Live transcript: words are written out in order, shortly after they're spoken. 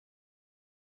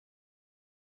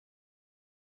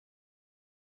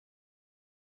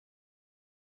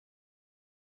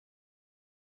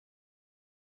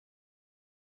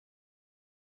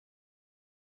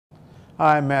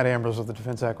Hi, I'm Matt Ambrose with the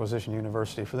Defense Acquisition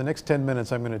University. For the next 10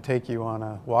 minutes, I'm going to take you on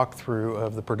a walkthrough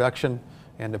of the production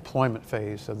and deployment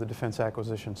phase of the defense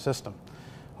acquisition system.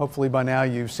 Hopefully by now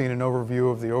you've seen an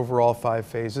overview of the overall 5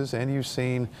 phases, and you've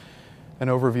seen an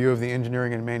overview of the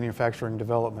engineering and manufacturing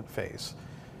development phase.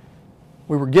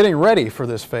 We were getting ready for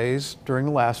this phase during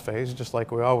the last phase, just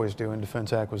like we always do in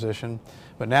defense acquisition,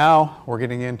 but now we're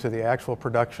getting into the actual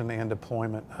production and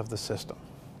deployment of the system.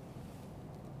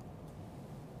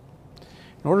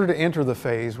 In order to enter the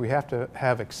phase, we have to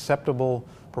have acceptable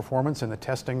performance in the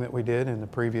testing that we did in the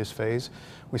previous phase.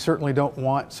 We certainly don't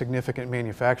want significant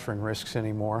manufacturing risks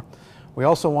anymore. We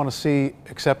also want to see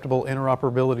acceptable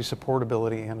interoperability,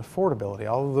 supportability, and affordability.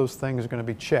 All of those things are going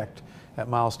to be checked at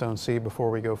milestone C before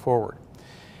we go forward.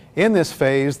 In this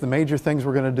phase, the major things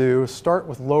we're going to do is start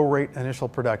with low rate initial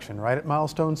production. Right at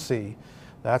milestone C,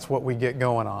 that's what we get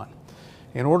going on.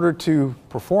 In order to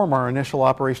perform our initial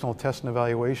operational test and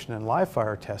evaluation and live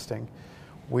fire testing,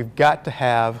 we've got to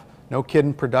have no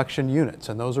kidding production units,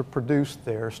 and those are produced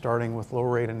there starting with low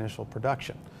rate initial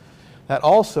production. That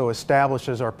also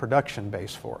establishes our production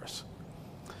base for us.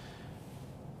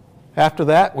 After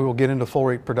that, we will get into full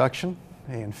rate production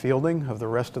and fielding of the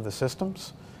rest of the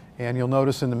systems. And you'll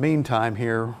notice in the meantime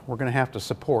here, we're going to have to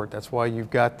support. That's why you've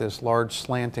got this large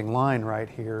slanting line right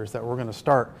here, is that we're going to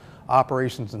start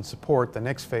operations and support the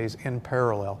next phase in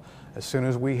parallel. As soon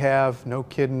as we have no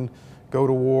kidding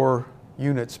go-to-war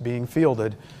units being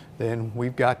fielded, then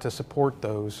we've got to support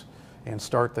those and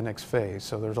start the next phase.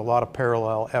 So there's a lot of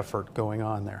parallel effort going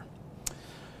on there.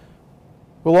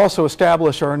 We'll also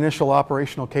establish our initial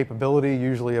operational capability,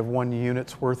 usually of 1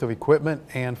 unit's worth of equipment,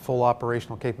 and full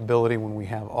operational capability when we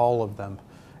have all of them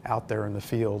out there in the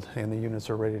field and the units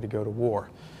are ready to go to war.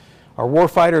 Our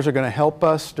warfighters are going to help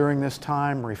us during this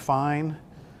time refine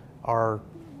our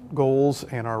goals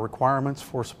and our requirements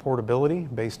for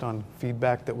supportability based on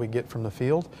feedback that we get from the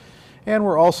field. And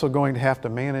we're also going to have to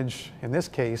manage, in this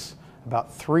case,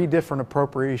 about 3 different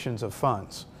appropriations of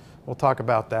funds. We'll talk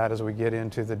about that as we get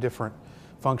into the different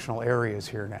functional areas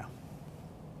here now.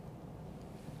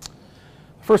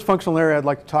 The first functional area I'd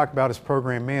like to talk about is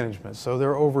program management. So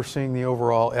they're overseeing the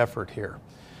overall effort here.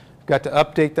 We've got to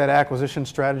update that acquisition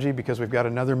strategy because we've got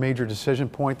another major decision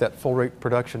point, that full rate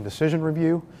production decision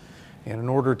review. And in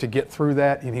order to get through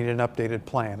that, you need an updated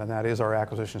plan, and that is our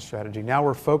acquisition strategy. Now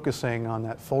we're focusing on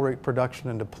that full rate production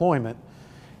and deployment,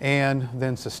 and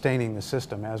then sustaining the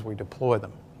system as we deploy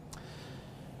them.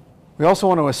 We also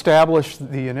want to establish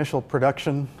the initial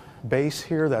production base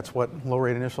here. That's what low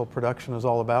rate initial production is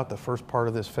all about, the first part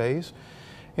of this phase.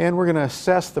 And we're going to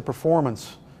assess the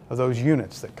performance of those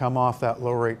units that come off that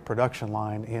low rate production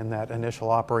line in that initial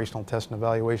operational test and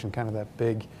evaluation, kind of that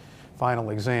big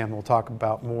final exam. We'll talk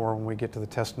about more when we get to the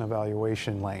test and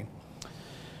evaluation lane.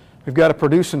 We've got to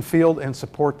produce and field and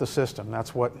support the system.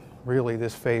 That's what really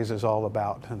this phase is all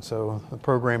about. And so the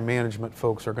program management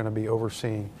folks are going to be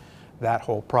overseeing that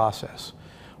whole process.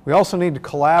 We also need to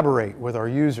collaborate with our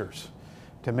users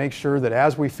to make sure that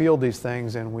as we field these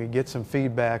things and we get some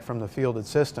feedback from the fielded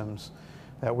systems,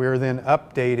 that we're then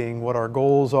updating what our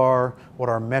goals are, what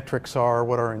our metrics are,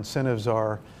 what our incentives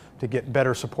are to get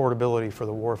better supportability for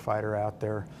the warfighter out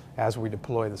there as we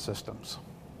deploy the systems.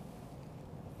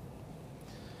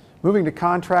 Moving to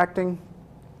contracting,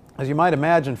 as you might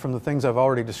imagine from the things I've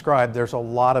already described, there's a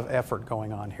lot of effort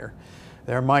going on here.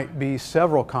 There might be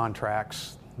several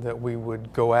contracts that we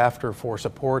would go after for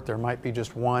support. There might be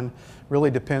just one. Really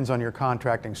depends on your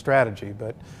contracting strategy,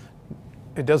 but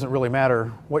it doesn't really matter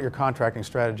what your contracting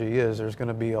strategy is. There's going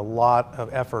to be a lot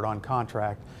of effort on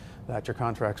contract that your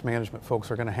contracts management folks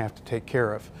are going to have to take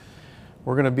care of.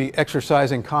 We're going to be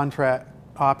exercising contract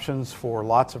options for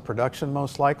lots of production,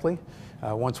 most likely,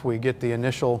 once we get the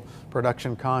initial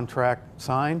production contract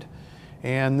signed.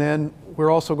 And then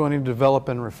we're also going to develop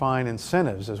and refine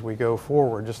incentives as we go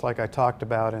forward, just like I talked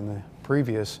about in the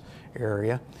previous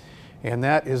area. And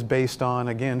that is based on,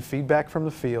 again, feedback from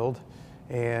the field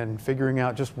and figuring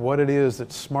out just what it is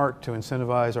that's smart to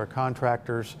incentivize our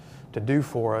contractors to do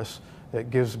for us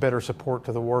that gives better support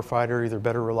to the warfighter, either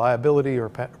better reliability or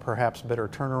perhaps better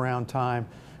turnaround time,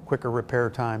 quicker repair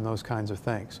time, those kinds of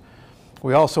things.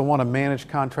 We also want to manage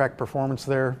contract performance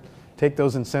there, take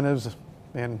those incentives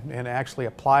and actually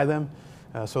apply them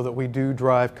so that we do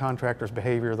drive contractors'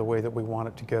 behavior the way that we want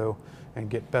it to go and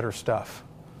get better stuff.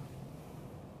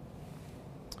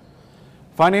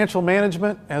 Financial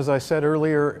management, as I said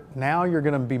earlier, now you're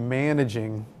going to be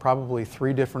managing probably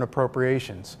 3 different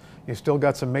appropriations. You've still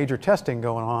got some major testing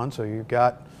going on, so you've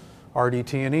got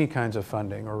RDT&E kinds of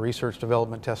funding or research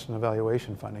development test and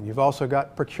evaluation funding. You've also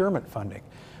got procurement funding.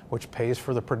 which pays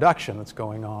for the production that's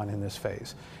going on in this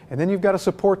phase. And then you've got to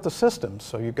support the systems,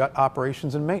 so you've got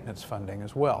operations and maintenance funding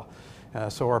as well.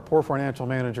 So our poor financial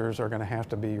managers are going to have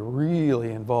to be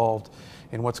really involved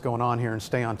in what's going on here and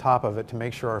stay on top of it to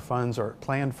make sure our funds are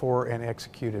planned for and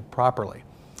executed properly.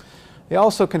 They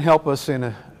also can help us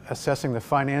in assessing the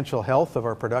financial health of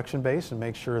our production base and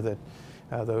make sure that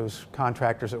those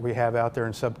contractors that we have out there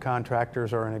and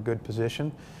subcontractors are in a good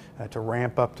position to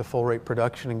ramp up to full rate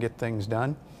production and get things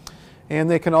done. And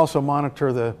they can also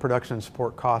monitor the production and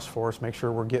support costs for us, make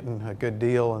sure we're getting a good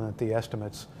deal and that the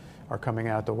estimates are coming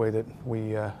out the way that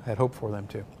we had hoped for them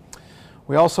to.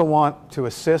 We also want to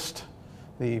assist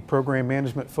the program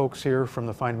management folks here from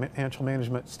the financial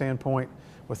management standpoint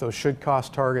with those should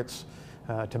cost targets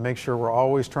to make sure we're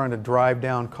always trying to drive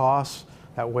down costs.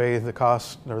 That way the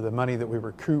cost or the money that we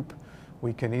recoup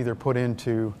we can either put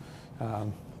into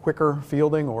quicker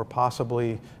fielding or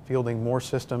possibly fielding more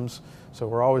systems. So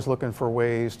we're always looking for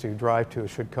ways to drive to a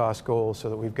should cost goal so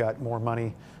that we've got more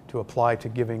money to apply to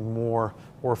giving more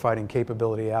warfighting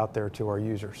capability out there to our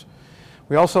users.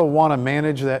 We also want to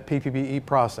manage that PPBE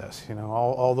process,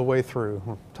 all the way through.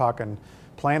 We're talking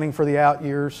planning for the out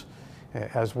years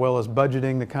as well as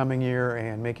budgeting the coming year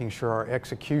and making sure our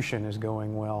execution is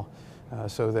going well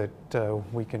so that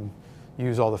we can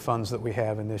use all the funds that we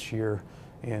have in this year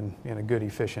in a good,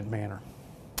 efficient manner.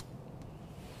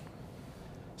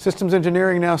 Systems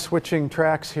engineering now switching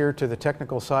tracks here to the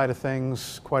technical side of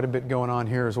things. Quite a bit going on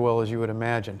here as well as you would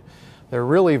imagine. They're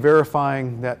really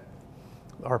verifying that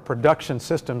our production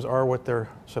systems are what they're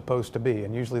supposed to be,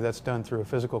 and usually that's done through a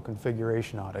physical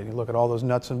configuration audit. You look at all those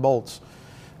nuts and bolts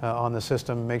on the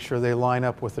system, make sure they line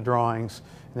up with the drawings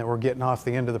and that we're getting off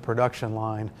the end of the production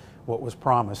line what was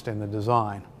promised in the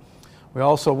design. We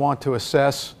also want to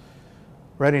assess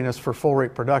readiness for full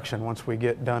rate production once we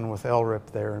get done with LRIP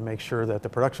there and make sure that the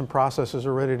production processes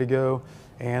are ready to go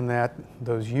and that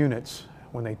those units,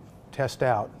 when they test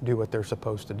out, do what they're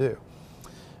supposed to do.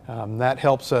 That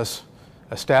helps us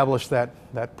establish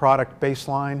that product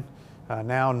baseline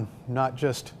now not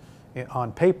just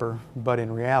on paper but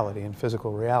in reality, in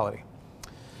physical reality.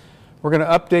 We're going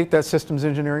to update that systems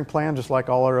engineering plan just like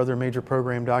all our other major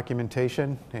program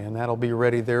documentation, and that'll be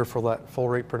ready there for that full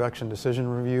rate production decision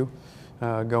review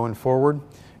going forward.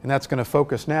 And that's going to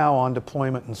focus now on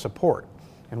deployment and support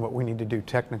and what we need to do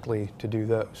technically to do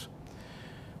those.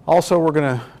 Also, we're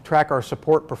going to track our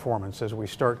support performance as we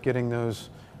start getting those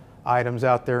items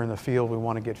out there in the field. We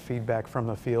want to get feedback from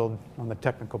the field on the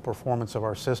technical performance of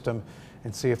our system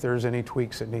and see if there's any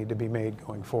tweaks that need to be made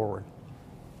going forward.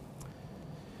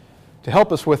 To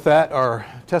help us with that, our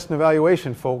test and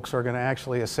evaluation folks are going to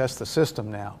actually assess the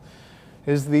system now.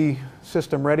 Is the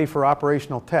system ready for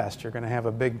operational test? You're going to have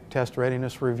a big test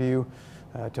readiness review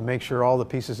to make sure all the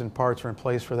pieces and parts are in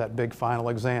place for that big final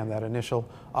exam, that initial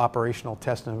operational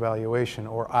test and evaluation,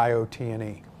 or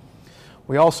IOT&E.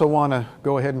 We also want to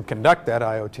go ahead and conduct that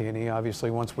IOT&E, obviously,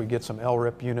 once we get some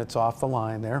LRIP units off the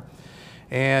line there.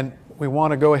 And we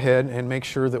want to go ahead and make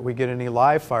sure that we get any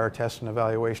live fire test and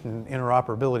evaluation and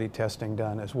interoperability testing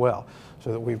done as well,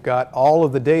 so that we've got all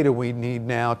of the data we need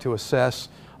now to assess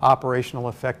operational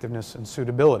effectiveness and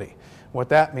suitability. What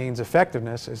that means,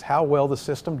 effectiveness, is how well the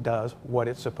system does what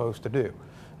it's supposed to do.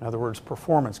 In other words,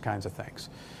 performance kinds of things.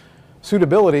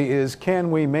 Suitability is,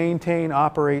 can we maintain,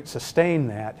 operate, sustain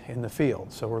that in the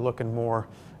field? So we're looking more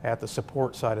at the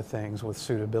support side of things with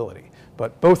suitability.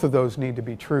 But both of those need to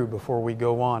be true before we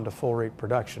go on to full rate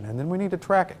production. And then we need to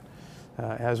track it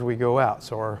as we go out.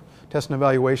 So our test and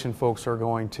evaluation folks are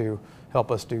going to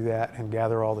help us do that and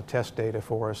gather all the test data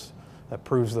for us that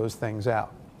proves those things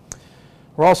out.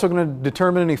 We're also going to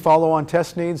determine any follow-on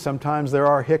test needs. Sometimes there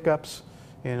are hiccups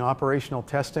in operational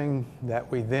testing that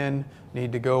we then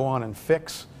need to go on and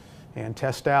fix and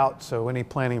test out. So any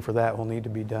planning for that will need to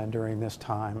be done during this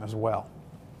time as well.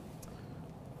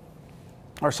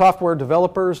 Our software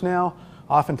developers now,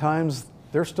 oftentimes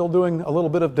they're still doing a little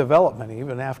bit of development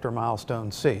even after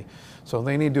milestone C. So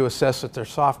they need to assess that their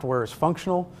software is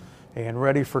functional and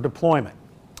ready for deployment.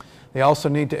 They also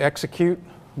need to execute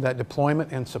that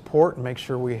deployment and support and make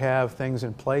sure we have things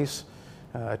in place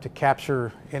to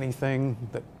capture anything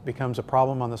that becomes a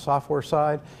problem on the software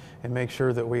side, and make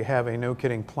sure that we have a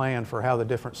no-kidding plan for how the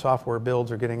different software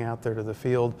builds are getting out there to the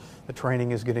field, the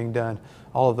training is getting done.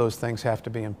 All of those things have to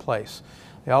be in place.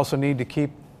 They also need to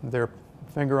keep their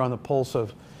finger on the pulse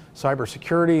of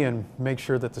cybersecurity and make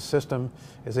sure that the system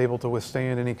is able to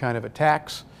withstand any kind of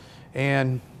attacks,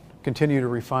 and continue to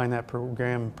refine that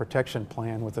program protection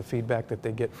plan with the feedback that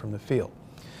they get from the field.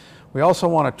 We also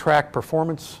want to track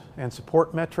performance and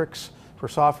support metrics for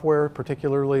software,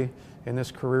 particularly in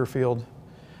this career field,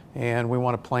 and we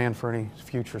want to plan for any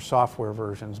future software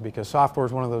versions, because software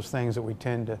is one of those things that we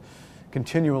tend to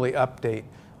continually update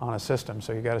on a system,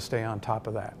 so you got to stay on top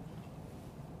of that.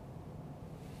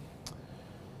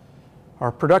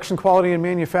 Our production quality and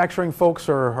manufacturing folks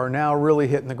are now really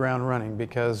hitting the ground running,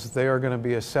 because they are going to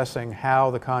be assessing how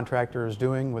the contractor is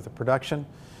doing with the production.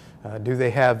 Do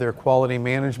they have their quality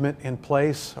management in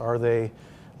place? Are they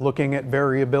looking at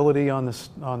variability on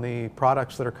the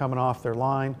products that are coming off their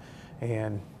line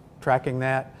and tracking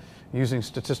that using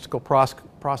statistical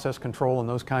process control and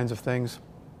those kinds of things?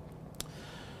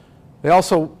 They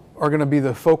also are going to be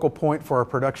the focal point for our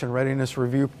production readiness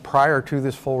review prior to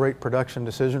this full rate production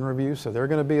decision review. So they're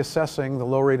going to be assessing the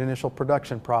low rate initial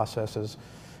production processes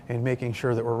and making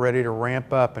sure that we're ready to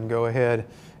ramp up and go ahead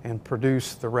and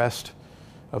produce the rest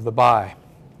of the buy.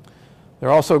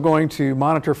 They're also going to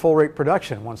monitor full rate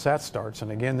production once that starts,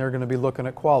 and again they're going to be looking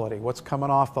at quality. What's coming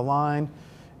off the line?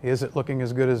 Is it looking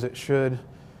as good as it should?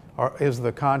 Or is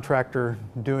the contractor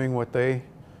doing what they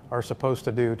are supposed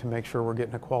to do to make sure we're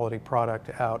getting a quality product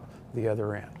out the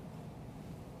other end?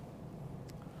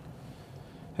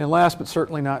 And last but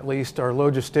certainly not least, our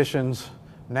logisticians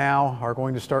now are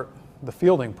going to start the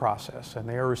fielding process, and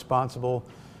they are responsible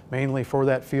mainly for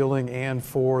that fielding and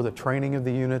for the training of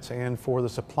the units and for the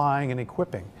supplying and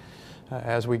equipping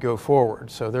as we go forward.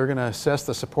 So they're going to assess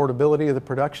the supportability of the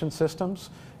production systems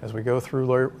as we go through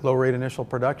low rate initial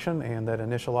production and that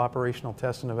initial operational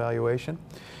test and evaluation.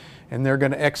 And they're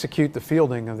going to execute the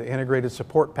fielding of the integrated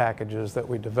support packages that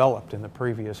we developed in the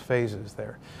previous phases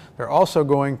there. They're also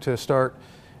going to start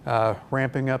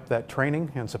ramping up that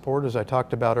training and support, as I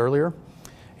talked about earlier.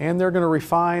 And they're going to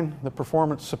refine the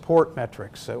performance support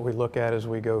metrics that we look at as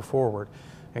we go forward.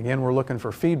 Again, we're looking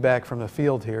for feedback from the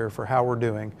field here for how we're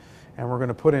doing, and we're going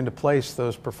to put into place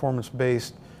those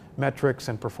performance-based metrics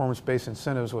and performance-based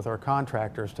incentives with our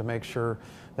contractors to make sure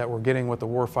that we're getting what the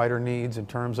warfighter needs in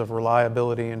terms of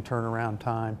reliability and turnaround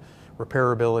time,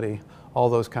 repairability, all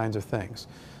those kinds of things.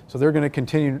 So they're going to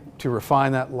continue to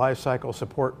refine that life cycle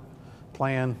support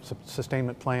plan,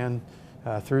 sustainment plan,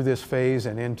 through this phase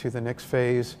and into the next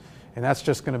phase. And that's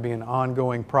just going to be an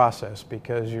ongoing process,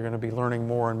 because you're going to be learning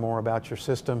more and more about your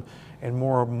system and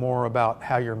more about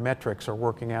how your metrics are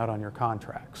working out on your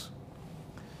contracts.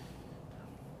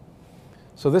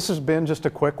 So this has been just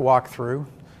a quick walkthrough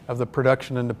of the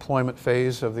production and deployment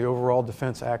phase of the overall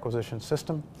defense acquisition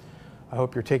system. I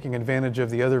hope you're taking advantage of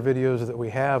the other videos that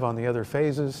we have on the other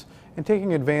phases and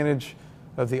taking advantage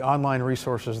of the online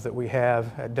resources that we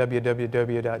have at www.dau.mil.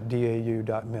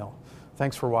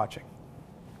 Thanks for watching.